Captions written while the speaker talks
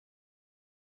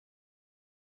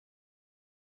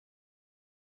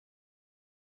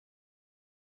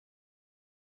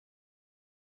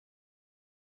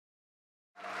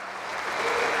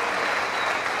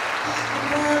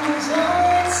was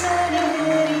all inside her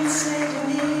head, he'd say to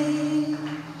me,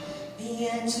 the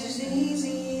answer's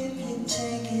easy if you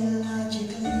take it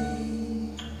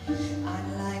logically. I'd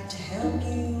like to help you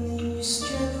in your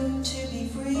struggle to be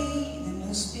free. There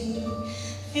must be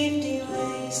 50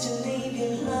 ways to leave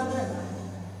your lover.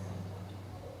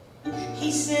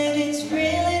 He said it's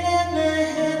really not my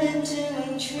habit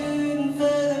to intrude, and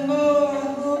furthermore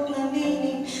I hope my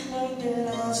meaning won't be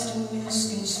lost or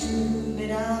misconstrued.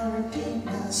 But I'll repeat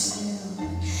myself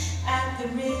at the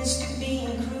risk of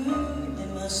being crude. There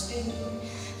must be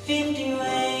 50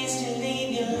 ways to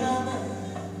leave your lover.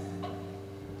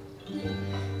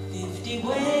 50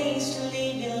 ways to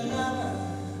leave your lover.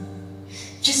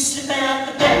 Just slip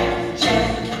out the back,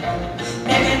 Jack,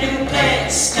 make a new plan,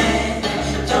 stand.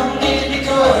 Don't need to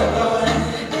go, boy,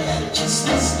 just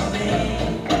listen to me.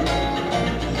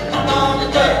 I'm on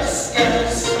the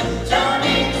discuss, don't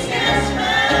need to discuss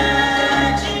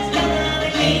much. It's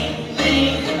gonna keep me,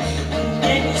 and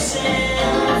then you say